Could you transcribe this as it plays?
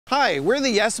Hi, we're the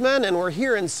Yes Men, and we're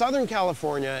here in Southern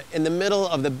California in the middle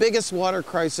of the biggest water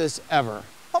crisis ever.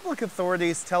 Public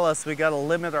authorities tell us we gotta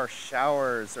limit our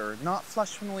showers, or not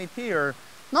flush when we pee, or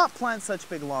not plant such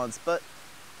big lawns, but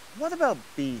what about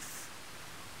beef?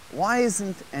 Why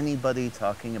isn't anybody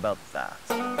talking about that?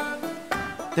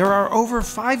 There are over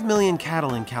 5 million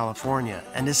cattle in California,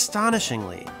 and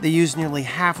astonishingly, they use nearly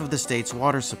half of the state's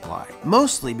water supply,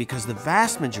 mostly because the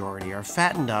vast majority are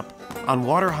fattened up on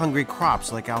water-hungry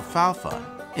crops like alfalfa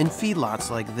in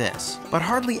feedlots like this. But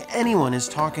hardly anyone is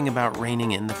talking about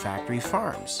reining in the factory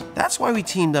farms. That's why we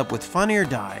teamed up with Funny or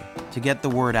Die to get the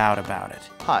word out about it.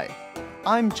 Hi,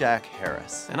 I'm Jack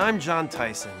Harris. And I'm John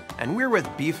Tyson, and we're with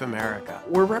Beef America.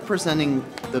 We're representing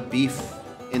the beef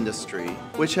industry,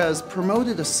 which has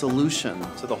promoted a solution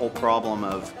to the whole problem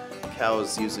of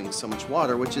cows using so much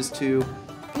water, which is to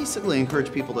basically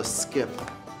encourage people to skip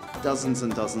dozens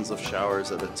and dozens of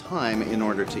showers at a time in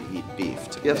order to eat beef.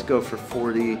 You have to go for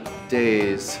 40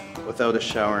 days without a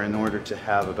shower in order to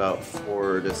have about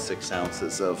 4 to 6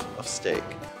 ounces of steak.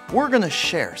 We're gonna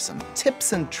share some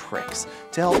tips and tricks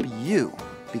to help you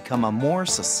become a more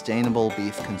sustainable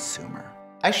beef consumer.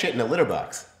 I shit in a litter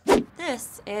box.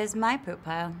 This is my poop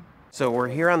pile. So we're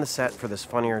here on the set for this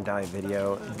Funny or Die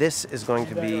video. This is going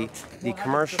to be the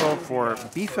commercial for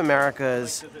Beef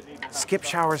America's Skip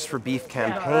Showers for Beef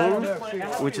campaign,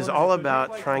 which is all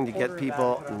about trying to get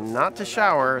people not to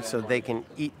shower so they can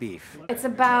eat beef. It's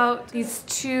about these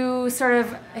two sort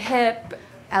of hip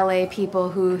LA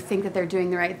people who think that they're doing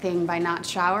the right thing by not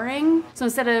showering. So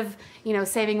instead of,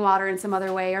 saving water in some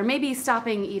other way, or maybe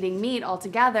stopping eating meat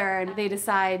altogether, they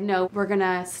decide, no, we're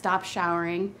gonna stop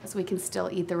showering so we can still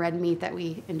eat the red meat that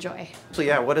we enjoy. So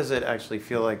yeah, what does it actually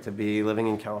feel like to be living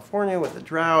in California with the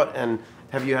drought, and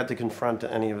have you had to confront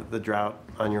any of the drought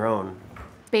on your own?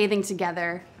 Bathing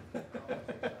together.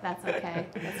 That's okay,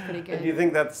 that's pretty good. Do you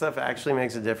think that stuff actually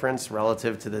makes a difference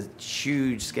relative to the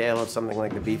huge scale of something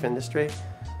like the beef industry?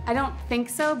 I don't think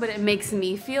so, but it makes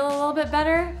me feel a little bit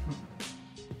better.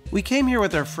 We came here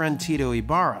with our friend Tito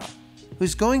Ibarra,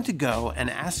 who's going to go and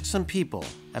ask some people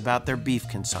about their beef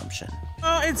consumption.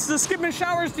 It's the skipping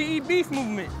showers to eat beef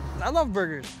movement. I love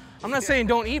burgers. I'm not saying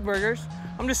don't eat burgers.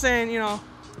 I'm just saying,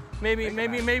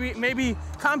 maybe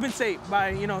compensate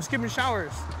by, skipping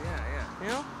showers.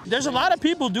 Yeah. There's a lot of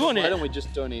people doing it. Why don't we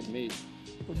just don't eat meat?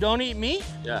 Don't eat meat?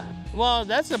 Yeah. Well,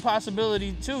 that's a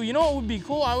possibility too. You know what would be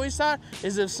cool, I always thought,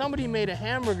 is if somebody made a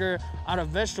hamburger out of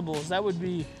vegetables. That would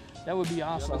be awesome. You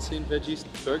haven't seen veggie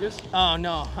burgers? Oh,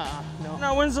 no, no.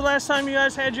 Now, when's the last time you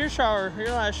guys had your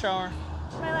last shower?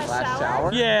 My last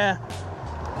shower? Yeah.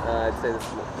 I'd say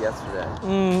this was yesterday.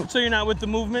 So you're not with the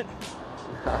movement?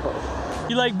 No.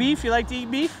 You like beef? You like to eat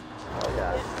beef? Oh,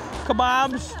 yeah.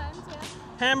 Kebabs?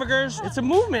 Hamburgers, it's a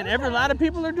movement. A lot of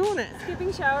people are doing it.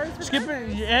 Skipping showers for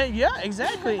burgers? Yeah,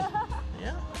 exactly.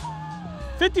 Yeah.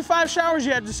 55 showers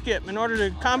you have to skip in order to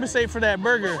compensate for that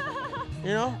burger.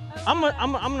 I'm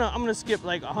gonna skip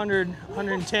like 100,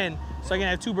 110 so I can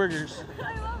have 2 burgers.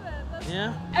 I love it.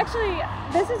 Yeah. Actually,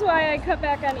 this is why I cut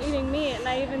back on eating meat, and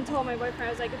I even told my boyfriend, I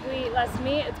was like, if we eat less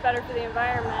meat, it's better for the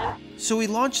environment. So we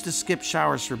launched the Skip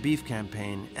Showers for Beef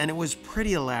campaign, and it was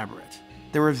pretty elaborate.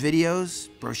 There were videos,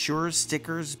 brochures,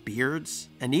 stickers, beards,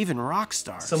 and even rock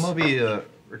stars. So Moby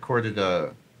recorded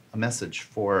a message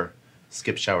for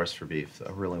Skip Showers for Beef,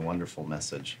 a really wonderful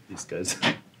message these guys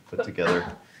put together.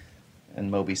 And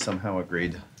Moby somehow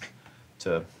agreed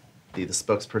to be the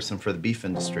spokesperson for the beef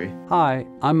industry. Hi,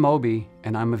 I'm Moby,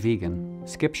 and I'm a vegan.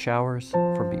 Skip showers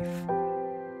for beef.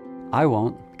 I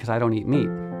won't, because I don't eat meat,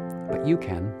 but you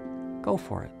can. Go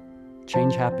for it.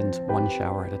 Change happens 1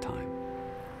 shower at a time.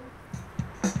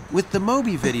 With the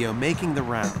Moby video making the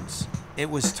rounds, it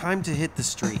was time to hit the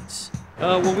streets.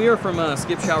 Well, we are from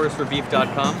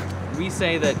skipshowersforbeef.com. We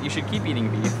say that you should keep eating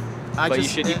beef, but you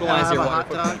should equalize your water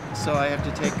footprint. I have a hot dog, so I have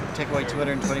to take away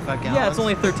 225 gallons. Yeah, it's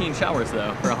only 13 showers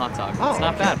though for a hot dog. Oh, it's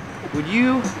not bad. Would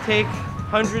you take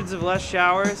hundreds of less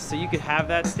showers so you could have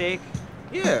that steak?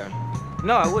 Yeah.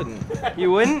 No, I wouldn't. You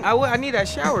wouldn't? I need that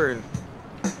shower.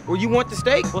 Well, you want the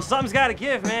steak? Well, something's got to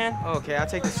give, man. Okay, I'll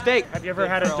take the steak. Have you ever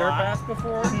had a dirt bath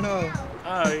before? No.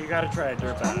 Oh, you gotta try a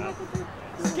dirt bath.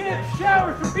 Skip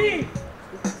showers for beef!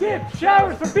 Skip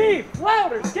showers for beef!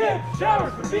 Louder! Skip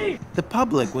showers for beef! The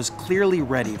public was clearly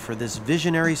ready for this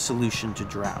visionary solution to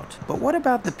drought. But what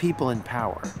about the people in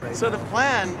power? So the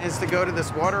plan is to go to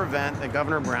this water event that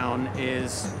Governor Brown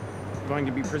is going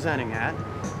to be presenting at,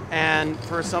 and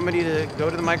for somebody to go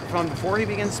to the microphone before he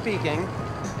begins speaking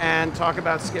and talk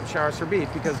about skip showers for beef,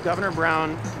 because Governor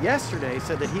Brown yesterday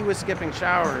said that he was skipping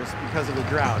showers because of the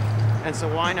drought. And so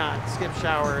why not skip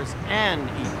showers and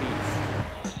eat beef?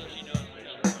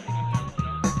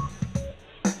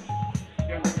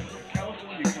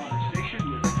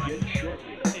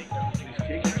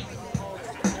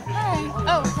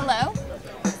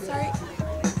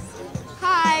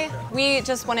 we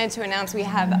just wanted to announce we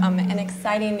have an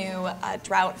exciting new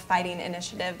drought fighting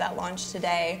initiative that launched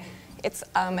today. It's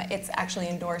actually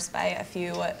endorsed by a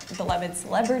few beloved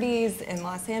celebrities in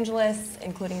Los Angeles,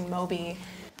 including Moby.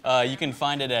 You can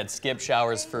find it at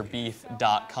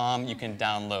skipshowersforbeef.com. You can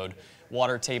download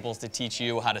water tables to teach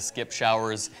you how to skip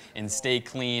showers and stay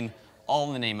clean, all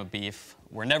in the name of beef.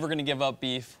 We're never going to give up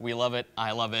beef. We love it.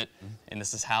 I love it. And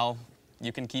this is how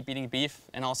you can keep eating beef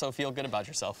and also feel good about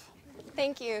yourself.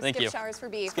 Thank you. Thank you. Skip Showers for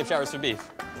Beef. Skip Showers for Beef.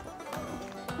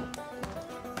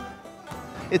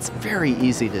 It's very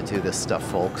easy to do this stuff,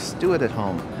 folks. Do it at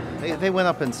home. They went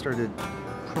up and started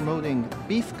promoting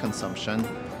beef consumption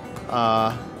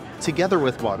together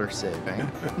with water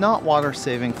saving. Not water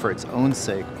saving for its own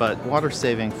sake, but water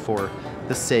saving for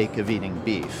the sake of eating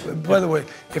beef. By the way,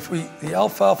 if the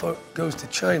alfalfa goes to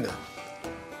China,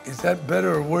 is that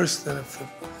better or worse than if the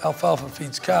alfalfa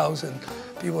feeds cows and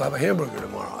people have a hamburger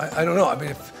tomorrow? I don't know. I mean,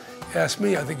 if you ask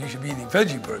me, I think you should be eating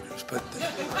veggie burgers, but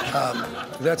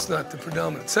that's not the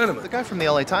predominant sentiment. The guy from the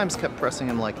LA Times kept pressing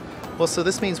him like, well, so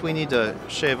this means we need to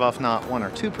shave off not 1 or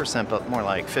 2%, but more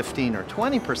like 15 or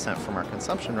 20% from our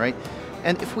consumption, right?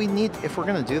 And if we're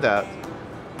going to do that,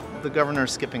 the governor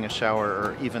skipping a shower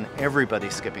or even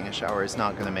everybody skipping a shower is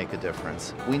not going to make a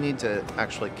difference. We need to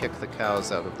actually kick the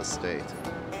cows out of the state.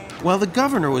 While the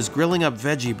governor was grilling up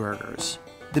veggie burgers,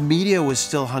 the media was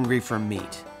still hungry for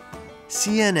meat.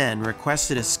 CNN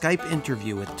requested a Skype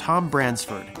interview with Tom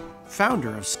Bransford,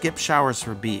 founder of Skip Showers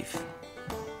for Beef.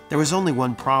 There was only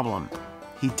one problem.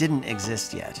 He didn't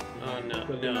exist yet. Oh, no,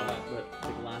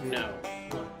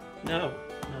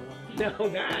 no,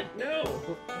 God, no.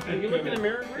 Are you looking in the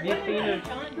mirror? Have you seen him? It's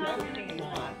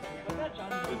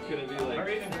gonna be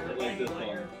like this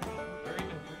long.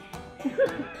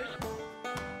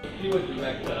 See what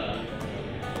direct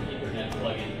Ethernet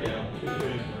plugin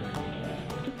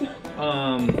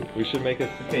do. We should make a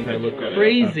I look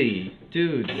crazy,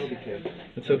 dude.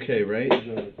 It's okay, right?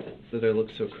 That I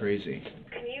look so crazy.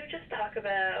 Can you just talk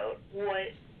about what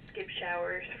Skip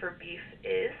Showers for Beef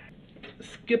is?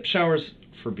 Skip Showers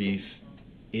for Beef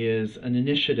is an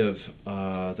initiative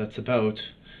that's about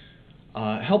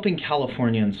helping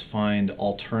Californians find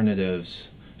alternatives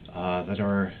that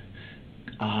are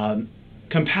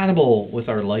compatible with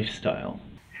our lifestyle.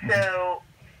 So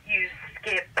you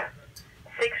skip 6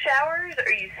 showers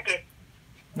or you skip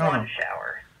one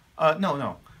shower?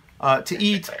 No. To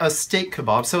eat a steak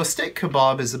kebab. So a steak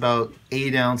kebab is about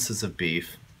 8 ounces of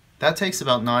beef. That takes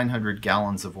about 900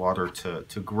 gallons of water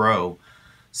to grow.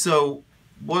 So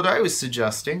what I was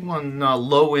suggesting, one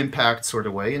low impact sort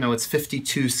of way, it's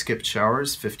 52 skipped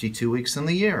showers, 52 weeks in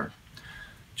the year.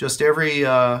 Just every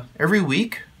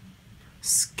week,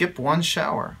 skip one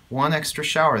shower, one extra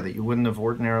shower that you wouldn't have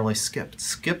ordinarily skipped.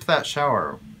 Skip that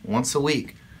shower once a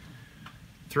week.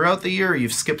 Throughout the year,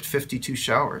 you've skipped 52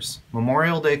 showers.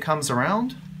 Memorial Day comes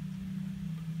around,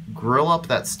 grill up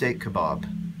that steak kebab.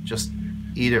 Just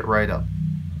eat it right up.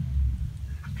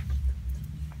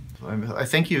 I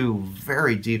thank you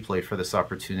very deeply for this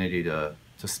opportunity to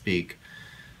speak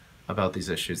about these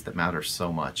issues that matter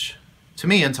so much to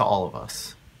me and to all of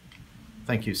us.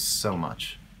 Thank you so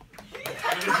much.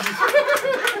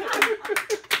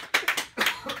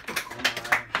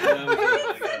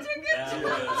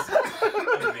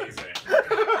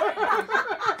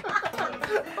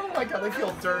 Oh my God, I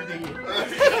feel dirty.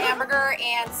 Hamburger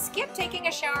and skip taking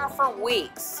a shower for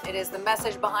weeks. It is the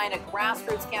message behind a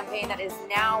grassroots campaign that is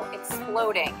now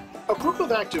exploding. A group of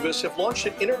activists have launched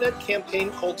an internet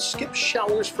campaign called Skip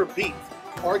Showers for Beef,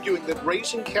 arguing that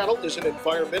raising cattle isn't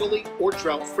environmentally or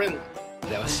drought friendly.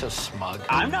 That was so smug.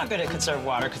 I'm not going to conserve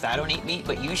water because I don't eat meat,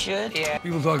 but you should. Yeah.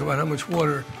 People talk about how much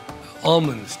water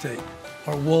almonds take,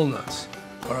 or walnuts,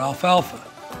 or alfalfa.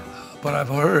 But I've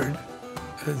heard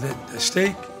that a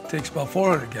steak takes about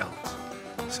 400 gallons.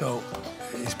 So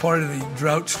as part of the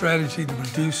drought strategy to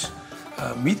reduce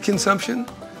meat consumption,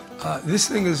 this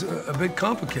thing is a bit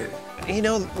complicated.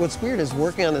 What's weird is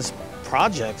working on this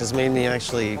project has made me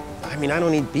actually, I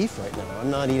don't eat beef right now. I'm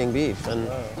not eating beef. And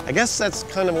I guess that's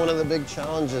kind of one of the big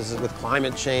challenges with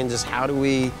climate change is how do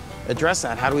we address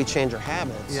that? How do we change our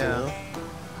habits? Yeah.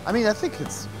 I think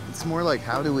it's more like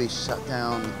how do we shut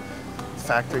down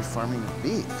factory farming of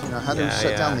beef? How do we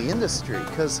shut down the industry?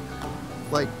 Because,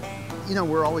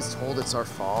 we're always told it's our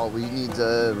fault. We need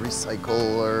to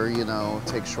recycle or,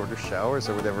 take shorter showers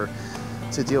or whatever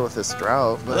to deal with this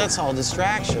drought. But that's all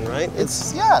distraction, right?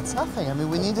 It's nothing.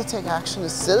 We need to take action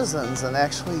as citizens and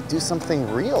actually do something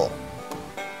real.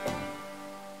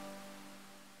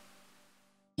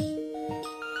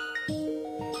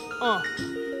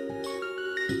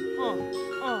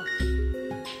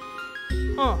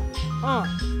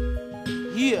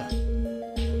 Yeah.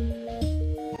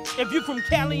 If you're from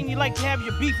Cali and you like to have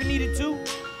your beef and eat it too,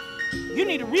 you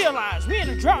need to realize we're in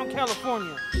a drought in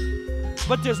California.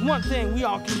 But there's one thing we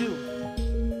all can do.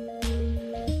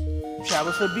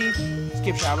 Showers for beef,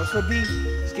 skip showers for beef,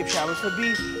 skip showers for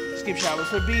beef, skip showers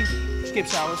for beef, skip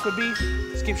showers for beef,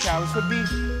 skip showers for beef,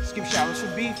 skip showers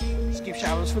for beef, skip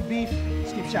showers for beef,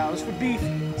 skip showers for beef,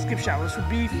 skip showers for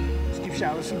beef, skip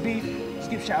showers for beef,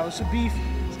 skip showers for beef,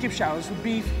 skip showers for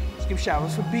beef, skip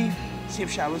showers for beef, skip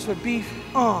showers for beef.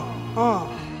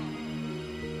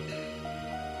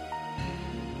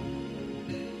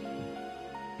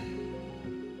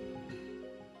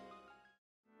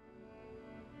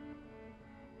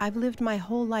 I've lived my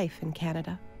whole life in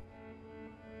Canada.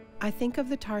 I think of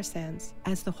the tar sands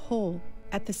as the whole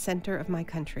at the center of my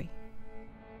country,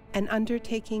 an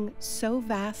undertaking so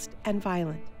vast and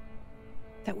violent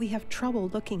that we have trouble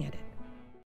looking at it.